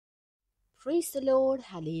Praise the Lord,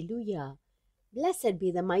 hallelujah. Blessed be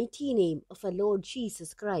the mighty name of our Lord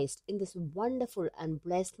Jesus Christ in this wonderful and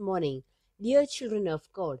blessed morning. Dear children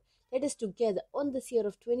of God, let us together on this year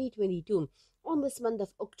of 2022, on this month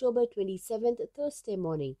of October 27th, Thursday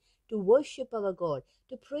morning, to worship our God,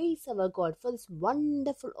 to praise our God for this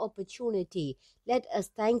wonderful opportunity. Let us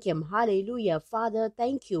thank Him. Hallelujah. Father,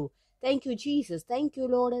 thank you. Thank you, Jesus. Thank you,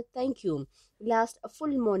 Lord. Thank you. Last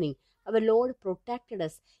full morning, our Lord protected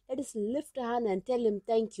us. Let us lift a hand and tell Him,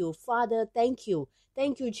 thank you. Father, thank you.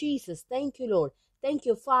 Thank you, Jesus. Thank you, Lord. Thank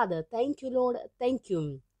you, Father. Thank you, Lord. Thank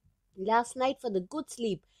you. Last night for the good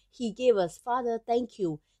sleep He gave us. Father, thank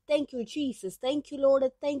you. Thank you, Jesus. Thank you, Lord.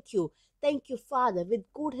 Thank you. Thank you, Father,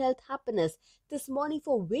 with good health, happiness. This morning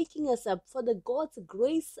for waking us up, for the God's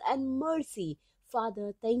grace and mercy.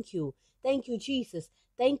 Father, thank you. Thank you, Jesus.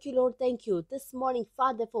 Thank you, Lord. Thank you. This morning,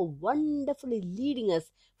 Father, for wonderfully leading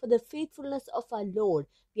us, for the faithfulness of our Lord.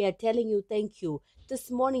 We are telling you thank you.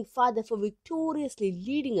 This morning, Father, for victoriously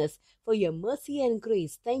leading us, for your mercy and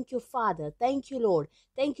grace. Thank you, Father. Thank you, Lord.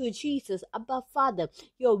 Thank you, Jesus. Abba, Father,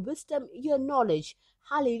 your wisdom, your knowledge.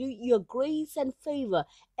 Hallelujah, your grace and favor,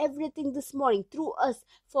 everything this morning through us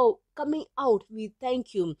for coming out. We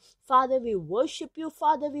thank you. Father, we worship you.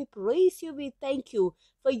 Father, we praise you. We thank you.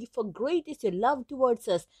 For great is your love towards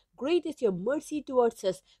us. Great is your mercy towards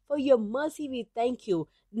us. For your mercy, we thank you.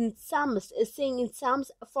 The psalmist is saying in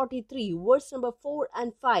Psalms 43, verse number 4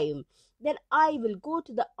 and 5, then I will go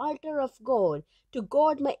to the altar of God, to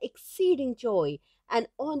God my exceeding joy, and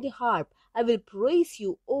on the harp I will praise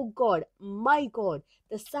you, O God, my God.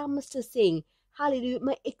 The psalmist is saying, hallelujah,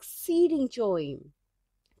 my exceeding joy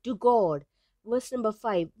to God. Verse number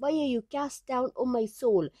 5, why are you cast down, O my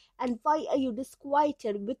soul, and why are you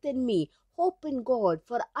disquieted within me? Hope in God,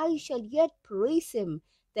 for I shall yet praise Him,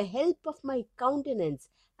 the help of my countenance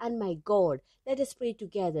and my God. Let us pray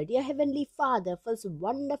together. Dear Heavenly Father, for this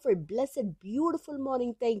wonderful, blessed, beautiful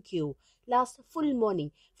morning, thank you. Last full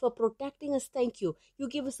morning, for protecting us, thank you. You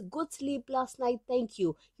gave us good sleep last night, thank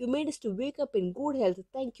you. You made us to wake up in good health,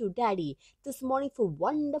 thank you, Daddy. This morning, for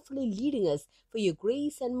wonderfully leading us, for your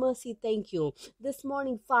grace and mercy, thank you. This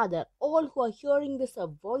morning, Father, all who are hearing this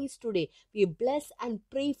voice today, we bless and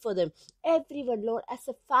pray for them. Everyone, Lord, as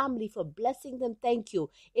a family, for blessing them, thank you.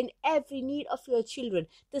 In every need of your children,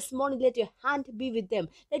 this morning, let your hand be with them.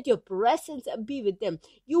 Let your presence be with them.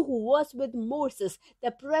 You who was with Moses,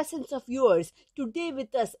 the presence of yours, today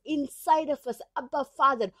with us, inside of us, Abba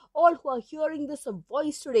Father, all who are hearing this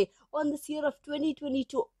voice today, on this year of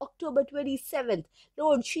 2022, October 27th,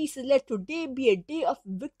 Lord Jesus, let today be a day of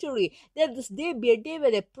victory. Let this day be a day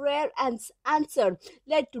where a prayer is answered.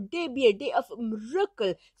 Let today be a day of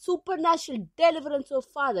miracle, supernatural deliverance, oh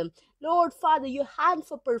Father. Lord Father, your hand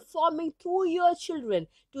for performing through your children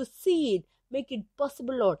to see it. Make it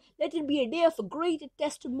possible, Lord. Let it be a day of great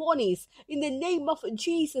testimonies in the name of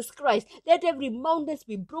Jesus Christ. Let every mountain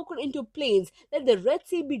be broken into plains. Let the Red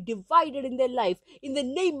Sea be divided in their life. In the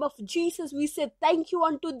name of Jesus, we say thank you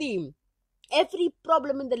unto thee. Every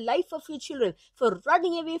problem in the life of your children, for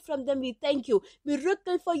running away from them, we thank you.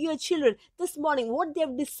 Miracle for your children this morning, what they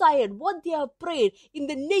have desired, what they have prayed, in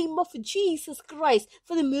the name of Jesus Christ,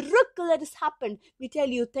 for the miracle that has happened, we tell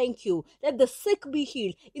you thank you. Let the sick be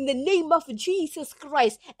healed in the name of Jesus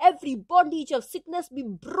Christ. Every bondage of sickness be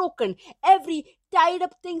broken. Every tied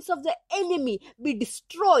up things of the enemy be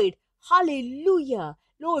destroyed. Hallelujah.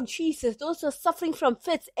 Lord Jesus, those who are suffering from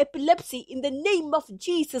fits, epilepsy, in the name of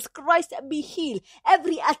Jesus Christ, be healed.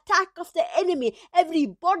 Every attack of the enemy, every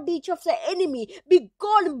bondage of the enemy, be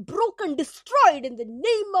gone, broken, destroyed in the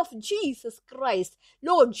name of Jesus Christ.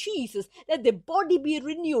 Lord Jesus, let the body be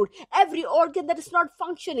renewed. Every organ that is not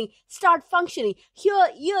functioning, start functioning.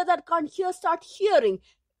 Ear that can't hear, start hearing.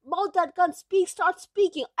 Mouth that can't speak, start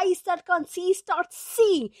speaking. Eyes that can't see, start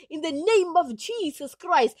seeing. In the name of Jesus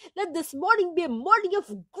Christ, let this morning be a morning of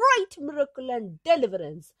great miracle and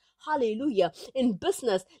deliverance. Hallelujah. In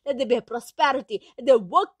business, let there be a prosperity. At their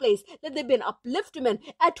workplace, let there be an upliftment.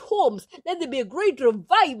 At homes, let there be a great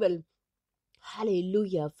revival.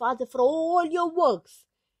 Hallelujah. Father, for all your works,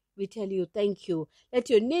 we tell you thank you. Let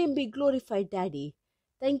your name be glorified, Daddy.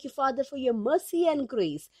 Thank you, Father, for your mercy and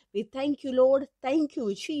grace. We thank you, Lord. Thank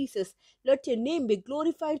you, Jesus. Let your name be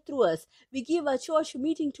glorified through us. We give our church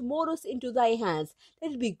meeting tomorrow's into thy hands.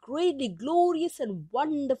 Let it be greatly glorious and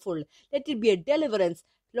wonderful. Let it be a deliverance,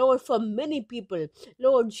 Lord, for many people.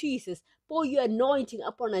 Lord Jesus, pour your anointing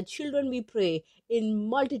upon our children, we pray, in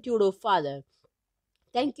multitude, oh Father.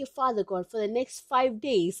 Thank you, Father God, for the next 5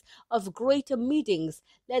 days of greater meetings.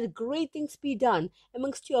 Let great things be done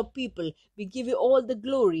amongst your people. We give you all the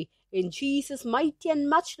glory. In Jesus' mighty and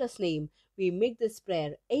matchless name, we make this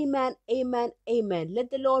prayer. Amen, amen, amen. Let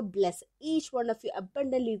the Lord bless each one of you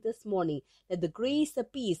abundantly this morning. Let the grace, the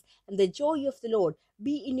peace, and the joy of the Lord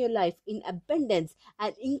be in your life in abundance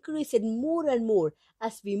and increase it more and more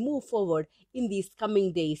as we move forward in these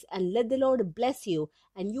coming days. And let the Lord bless you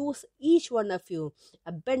and use each one of you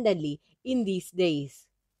abundantly in these days.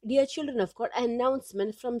 Dear children of God, an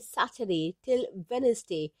announcement from Saturday till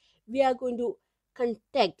Wednesday. We are going to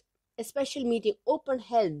conduct a special meeting, open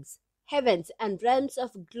heavens and realms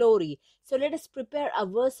of glory. So let us prepare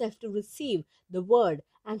ourselves to receive the word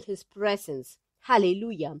and his presence.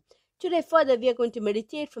 Hallelujah. Today further we are going to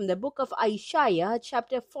meditate from the book of Isaiah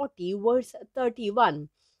chapter 40 verse 31.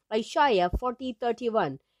 Isaiah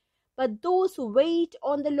 40:31. But those who wait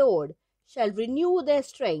on the Lord shall renew their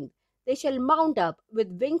strength. They shall mount up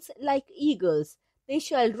with wings like eagles. They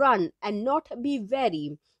shall run and not be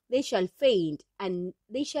weary. They shall faint and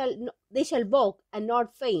they shall walk and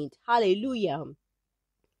not faint. Hallelujah.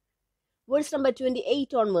 Verse number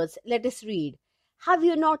 28 onwards, let us read. Have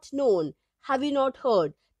you not known? Have you not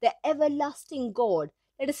heard? The everlasting God.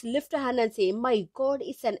 Let us lift a hand and say, my God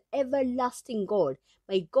is an everlasting God.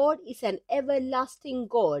 My God is an everlasting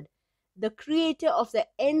God, the creator of the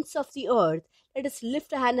ends of the earth. Let us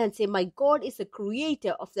lift a hand and say, my God is the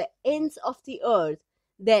creator of the ends of the earth.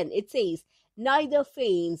 Then it says, neither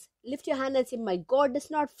faints. Lift your hand and say, my God does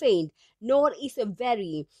not faint, nor is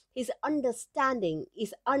weary. His understanding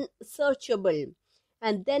is unsearchable.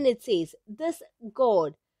 And then it says, this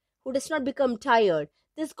God who does not become tired,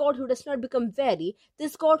 this God who does not become weary,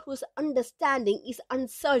 this God whose understanding is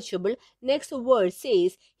unsearchable. Next word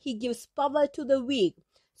says, he gives power to the weak.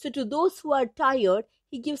 So to those who are tired,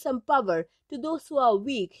 he gives some power. To those who are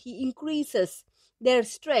weak, he increases their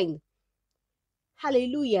strength.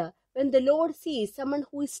 Hallelujah. When the Lord sees someone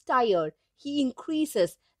who is tired, he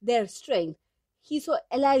increases their strength. He saw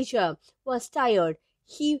Elijah was tired.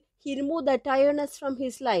 He removed the tiredness from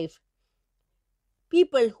his life.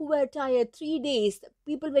 People who were tired 3 days,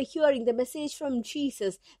 people were hearing the message from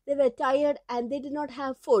Jesus. They were tired and they did not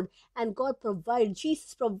have food. And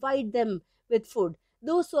Jesus provided them with food.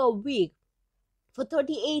 Those who are weak, for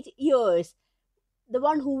 38 years, the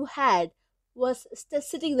one who was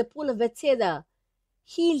sitting in the pool of Bethesda,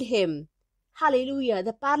 healed him. Hallelujah.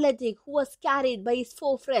 The paralytic who was carried by his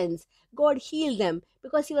 4 friends, God healed them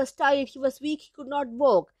because he was tired, he was weak, he could not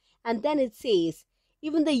walk. And then it says,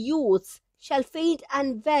 even the youths shall faint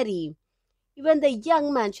and weary. Even the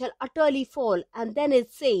young man shall utterly fall. And then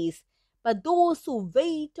it says, but those who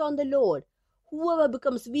wait on the Lord, whoever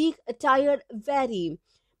becomes weak, tired, weary,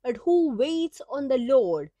 but who waits on the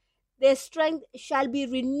Lord, their strength shall be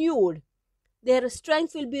renewed. Their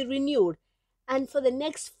strength will be renewed. And for the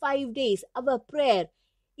next 5 days, our prayer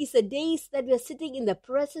is the days that we are sitting in the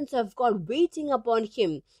presence of God, waiting upon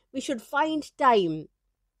him. We should find time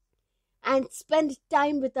and spend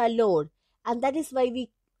time with our Lord. And that is why we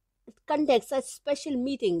conduct such special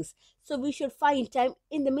meetings. So we should find time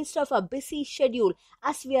in the midst of a busy schedule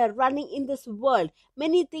as we are running in this world.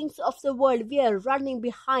 Many things of the world we are running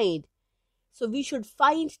behind. So we should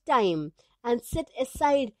find time and set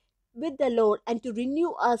aside with the Lord and to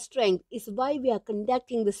renew our strength is why we are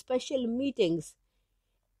conducting the special meetings.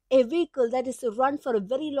 A vehicle that is to run for a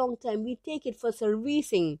very long time, we take it for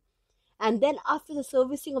servicing. And then after the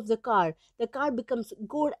servicing of the car becomes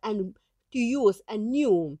good and to use and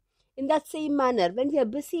new. In that same manner, when we are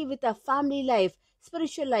busy with our family life,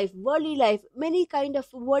 spiritual life, worldly life, many kind of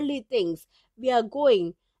worldly things we are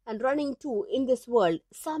going and running to in this world,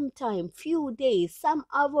 some time, few days, some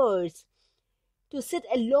hours to sit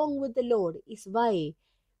along with the Lord is why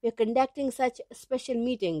we are conducting such special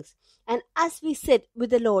meetings. And as we sit with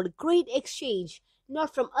the Lord, great exchange,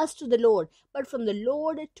 not from us to the Lord, but from the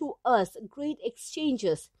Lord to us, great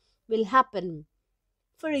exchanges will happen.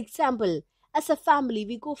 For example, as a family,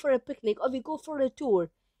 we go for a picnic or we go for a tour.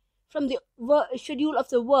 From the schedule of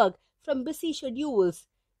the work, from busy schedules,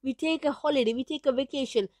 we take a holiday, we take a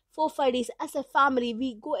vacation, 4-5 days. As a family,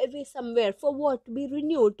 we go away somewhere. For what? To be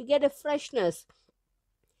renewed, to get a freshness.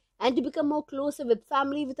 And to become more closer with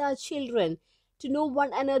family, with our children, to know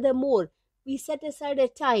one another more. We set aside a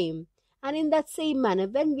time. And in that same manner,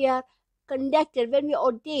 when we are conducted, when we are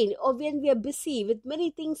ordained, or when we are busy with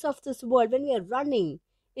many things of this world, when we are running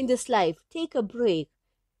in this life, take a break.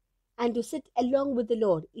 And to sit along with the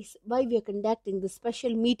Lord is why we are conducting the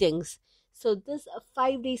special meetings. So this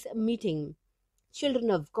 5 days meeting, children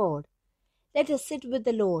of God, let us sit with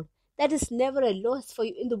the Lord. That is never a loss for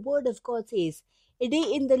you. In the word of God says, a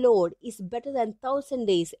day in the Lord is better than 1,000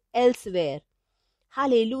 days elsewhere.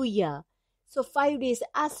 Hallelujah. So 5 days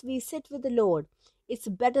as we sit with the Lord, it's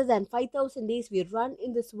better than 5,000 days we run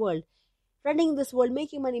in this world. running this world,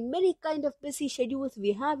 making money, many kind of busy schedules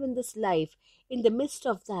we have in this life. In the midst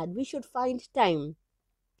of that, we should find time.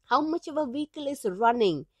 How much of a vehicle is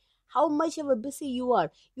running, how much of a busy you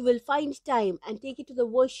are, you will find time and take it to the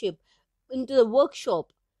worship, into the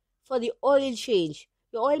workshop for the oil change.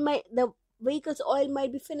 The vehicle's oil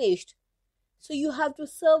might be finished, so you have to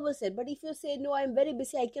service it. But if you say, no, I'm very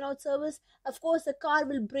busy, I cannot service, of course the car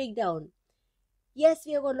will break down. Yes,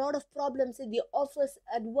 we have a lot of problems in the office,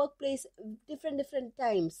 at workplace, different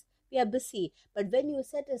times. We are busy. But when you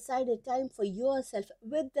set aside a time for yourself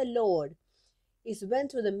with the Lord, is when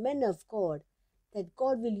through the men of God that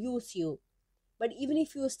God will use you. But even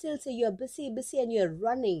if you still say you are busy and you are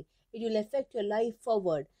running, it will affect your life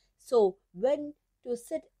forward. So when to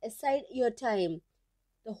set aside your time,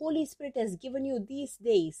 the Holy Spirit has given you these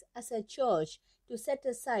days as a church to set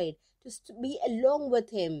aside, to be along with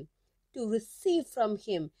Him, to receive from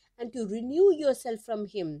Him, and to renew yourself from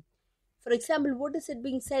Him. For example, what is it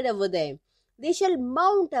being said over there? They shall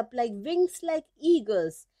mount up like wings like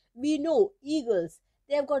eagles. We know eagles,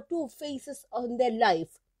 they have got two phases on their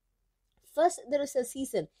life. First, there is a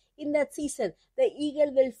season. In that season, the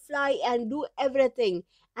eagle will fly and do everything,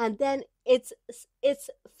 and then its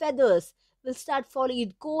feathers will start falling.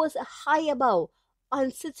 It goes high above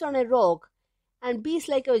and sits on a rock and bees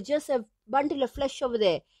like just a bundle of flesh over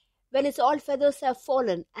there. When its all feathers have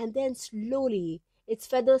fallen, and then slowly its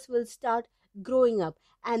feathers will start growing up.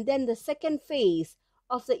 And then the second phase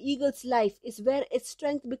of the eagle's life is where its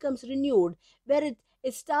strength becomes renewed, where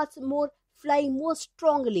it starts more flying more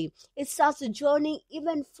strongly. It starts journeying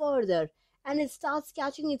even further, and it starts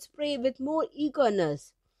catching its prey with more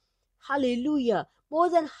eagerness. Hallelujah. More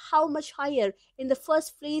than how much higher in the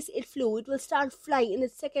first phase it flew, it will start flying in the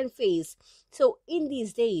second phase. So in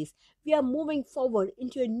these days, we are moving forward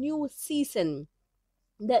into a new season.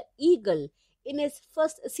 The eagle, in its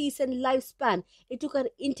first season lifespan, it took an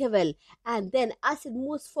interval, and then as it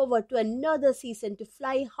moves forward to another season to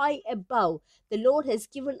fly high above, the Lord has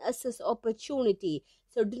given us this opportunity.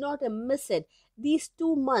 So do not miss it. These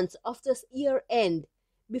 2 months of this year end,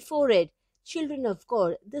 before it, children of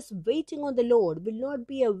God, this waiting on the Lord will not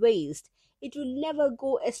be a waste. It will never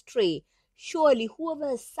go astray. Surely whoever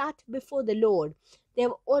has sat before the Lord, they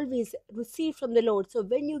have always received from the Lord. So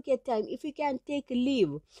when you get time, if you can take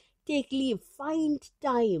leave, find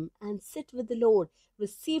time and sit with the Lord,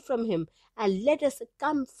 receive from Him, and let us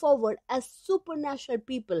come forward as supernatural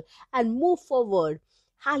people and move forward.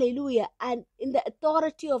 Hallelujah. And in the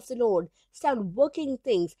authority of the Lord, start working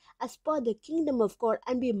things as per the kingdom of God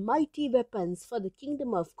and be mighty weapons for the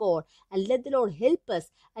kingdom of God. And let the Lord help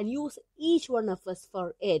us and use each one of us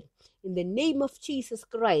for it. In the name of Jesus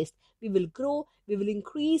Christ, we will grow, we will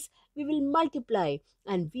increase, we will multiply,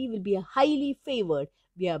 and we will be highly favored.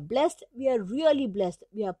 We are blessed, we are really blessed,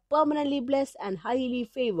 we are permanently blessed and highly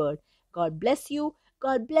favored. God bless you,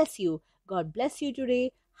 God bless you, God bless you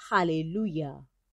today. Hallelujah.